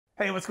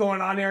Hey, what's going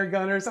on, air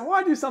gunners? I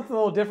want to do something a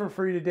little different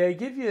for you today,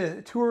 give you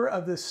a tour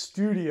of the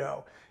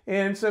studio.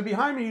 And so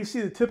behind me, you see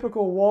the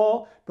typical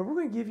wall, but we're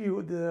going to give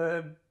you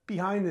the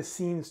behind the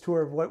scenes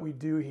tour of what we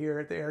do here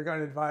at the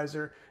Airgun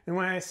Advisor. And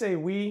when I say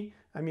we,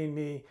 I mean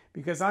me,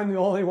 because I'm the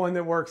only one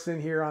that works in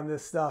here on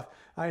this stuff.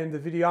 I am the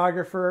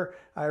videographer,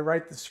 I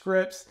write the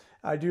scripts,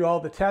 I do all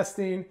the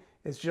testing.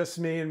 It's just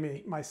me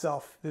and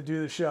myself that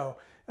do the show.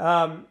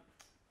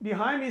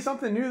 Behind me,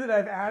 something new that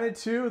I've added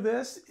to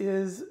this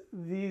is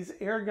these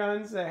air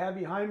guns that I have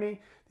behind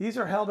me. These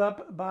are held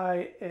up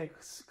by a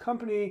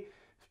company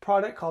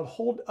product called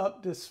Hold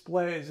Up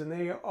Displays, and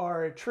they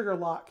are a trigger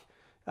lock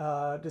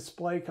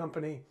display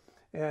company.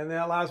 And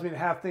that allows me to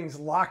have things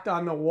locked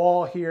on the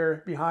wall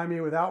here behind me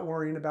without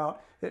worrying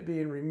about it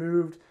being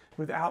removed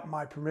without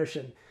my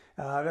permission.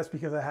 That's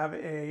because I have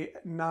a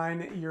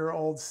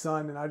 9-year-old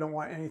son and I don't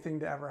want anything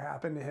to ever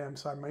happen to him.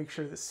 So I make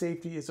sure that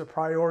safety is a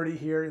priority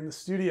here in the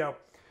studio.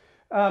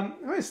 I'm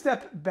going to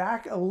step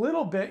back a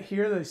little bit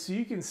here so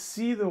you can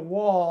see the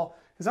wall,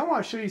 because I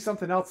want to show you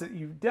something else that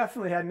you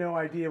definitely had no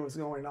idea was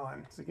going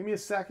on. So give me a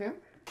second.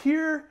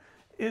 Here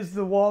is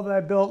the wall that I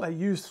built. I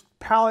used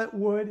pallet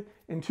wood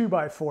and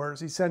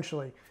 2x4s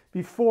essentially.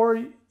 Before,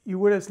 you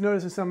would have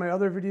noticed in some of my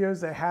other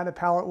videos I had a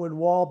pallet wood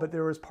wall, but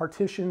there was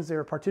partitions. There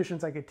were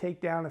partitions I could take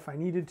down if I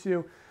needed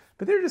to,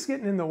 but they're just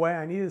getting in the way.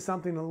 I needed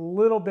something a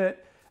little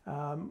bit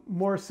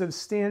more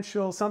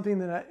substantial, something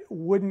that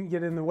wouldn't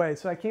get in the way.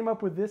 So I came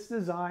up with this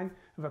design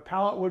of a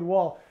pallet wood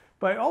wall,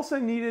 but I also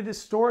needed a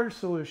storage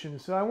solution.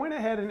 So I went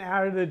ahead and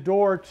added a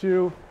door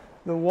to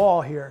the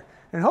wall here.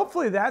 And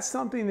hopefully that's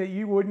something that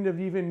you wouldn't have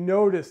even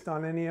noticed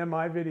on any of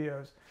my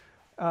videos.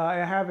 I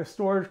have a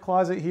storage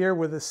closet here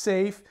with a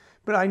safe,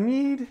 but I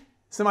need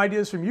some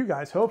ideas from you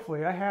guys.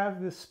 Hopefully I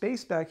have this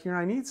space back here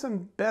and I need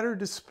some better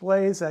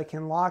displays that I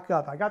can lock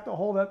up. I got the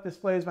hold up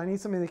displays, but I need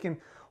something that can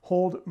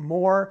hold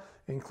more,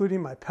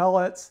 including my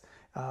pellets,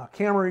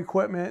 camera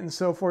equipment, and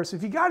so forth. So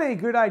if you got any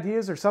good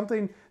ideas or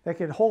something that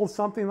could hold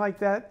something like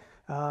that,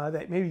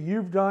 that maybe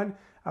you've done,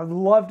 I would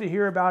love to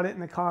hear about it in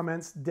the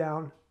comments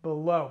down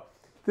below.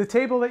 The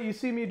table that you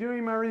see me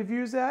doing my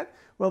reviews at,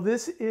 well,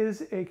 this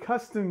is a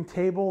custom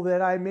table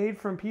that I made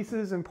from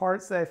pieces and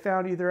parts that I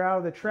found either out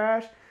of the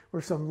trash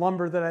or some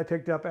lumber that I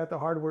picked up at the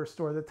hardware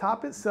store. The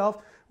top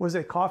itself was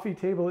a coffee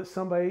table that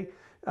somebody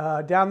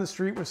down the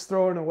street was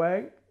throwing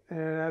away. And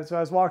as I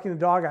was walking the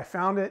dog, I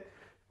found it,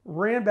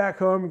 ran back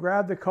home,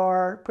 grabbed the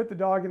car, put the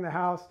dog in the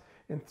house,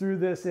 and threw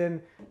this in.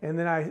 And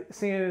then I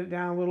sanded it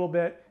down a little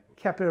bit,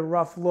 kept it a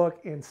rough look,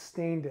 and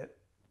stained it.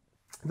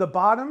 The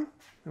bottom,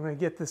 I'm going to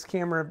get this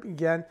camera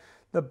again.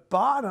 The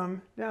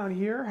bottom down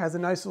here has a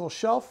nice little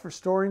shelf for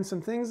storing some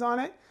things on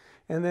it.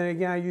 And then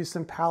again, I used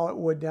some pallet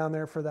wood down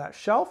there for that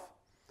shelf.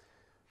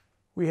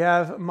 We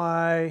have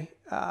my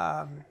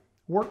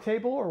work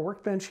table or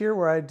workbench here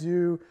where I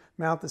do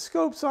mount the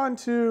scopes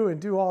onto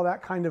and do all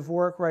that kind of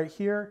work right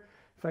here.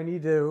 If I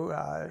need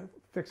to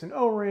fix an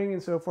O-ring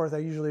and so forth, I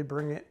usually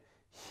bring it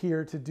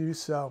here to do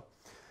so.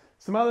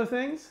 Some other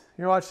things,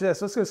 here, watch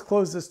this. Let's just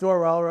close this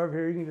door while we're over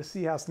here. You can just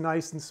see how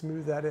nice and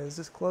smooth that is.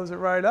 Just close it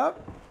right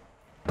up.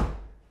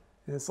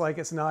 And it's like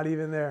it's not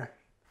even there.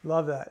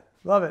 Love that.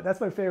 Love it. That's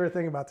my favorite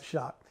thing about the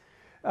shop.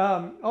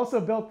 Also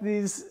built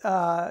these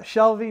this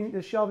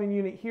shelving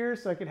unit here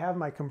so I could have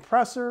my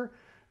compressor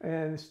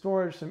and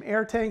storage some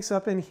air tanks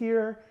up in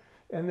here,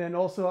 and then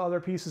also other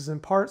pieces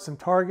and parts, some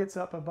targets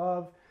up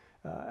above,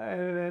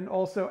 and then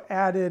also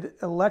added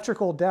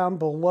electrical down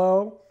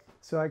below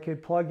so I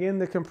could plug in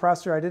the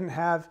compressor. I didn't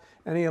have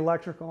any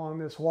electrical on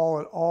this wall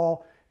at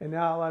all, and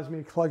now it allows me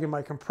to plug in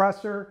my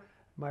compressor,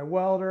 my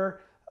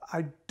welder.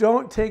 I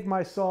don't take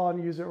my saw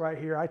and use it right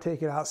here. I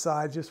take it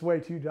outside, just way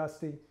too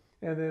dusty.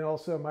 And then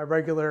also my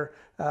regular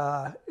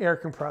air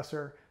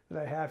compressor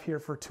that I have here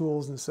for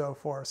tools and so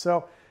forth.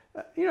 So,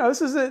 you know,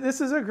 this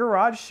is a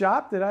garage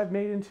shop that I've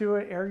made into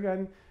an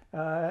airgun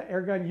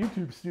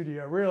YouTube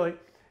studio, really.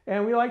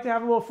 And we like to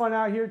have a little fun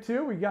out here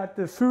too. We got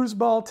the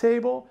foosball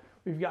table.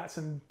 We've got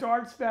some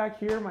darts back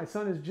here. My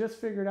son has just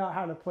figured out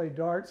how to play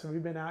darts, and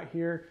we've been out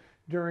here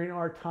during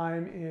our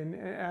time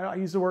I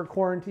use the word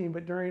quarantine,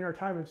 but during our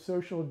time of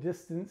social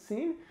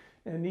distancing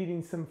and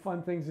needing some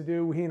fun things to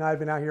do, he and I have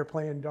been out here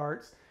playing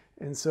darts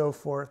and so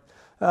forth.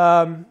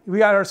 We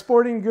got our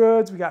sporting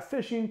goods. We got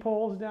fishing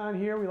poles down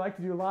here. We like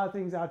to do a lot of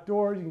things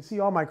outdoors. You can see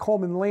all my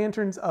Coleman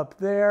lanterns up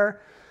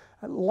there.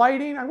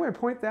 Lighting, I'm going to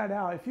point that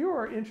out. If you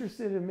are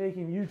interested in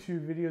making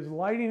YouTube videos,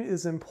 lighting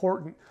is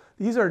important.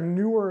 These are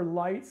Newer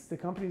lights. The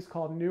company's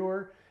called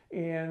Newer,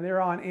 and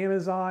they're on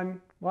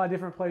Amazon, a lot of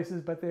different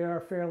places, but they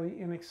are fairly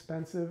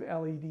inexpensive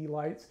LED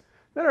lights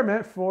that are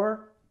meant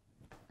for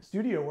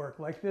studio work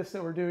like this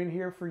that we're doing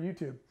here for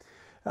YouTube.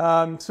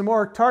 Some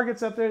more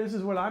targets up there. This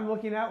is what I'm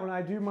looking at when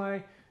I do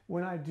my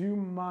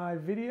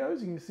videos.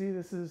 You can see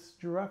this is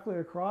directly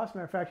across.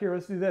 Matter of fact, here,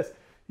 let's do this.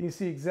 You can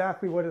see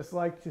exactly what it's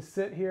like to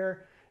sit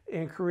here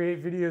and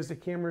create videos. The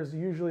camera is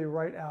usually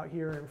right out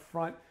here in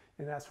front,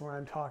 and that's where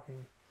I'm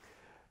talking.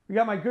 We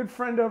got my good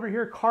friend over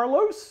here,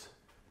 Carlos.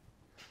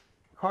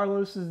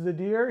 Carlos is the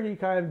deer. He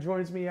kind of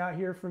joins me out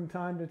here from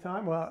time to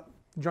time. Well,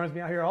 joins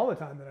me out here all the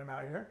time that I'm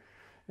out here.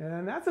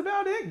 And that's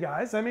about it,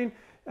 guys. I mean,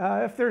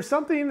 if there's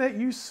something that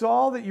you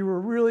saw that you were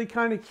really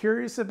kind of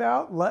curious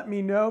about, let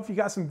me know. If you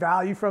got some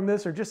value from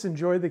this or just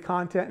enjoyed the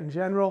content in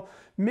general,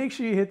 make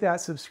sure you hit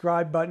that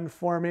subscribe button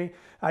for me.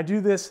 I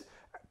do this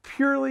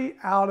purely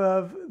out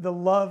of the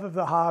love of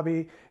the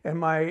hobby and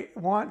my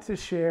want to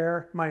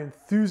share my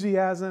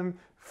enthusiasm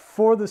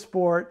for the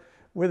sport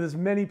with as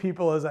many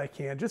people as I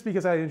can, just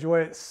because I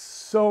enjoy it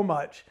so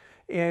much.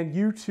 And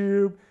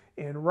YouTube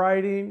and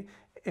writing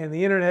and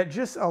the internet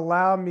just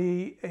allow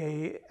me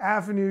an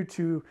avenue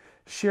to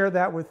share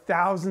that with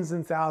thousands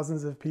and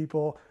thousands of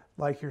people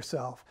like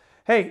yourself.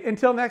 Hey,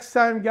 until next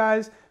time,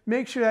 guys,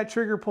 make sure that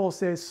trigger pull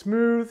stays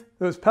smooth,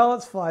 those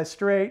pellets fly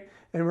straight,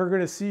 and we're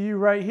going to see you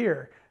right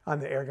here on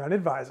the Airgun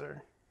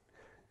Advisor.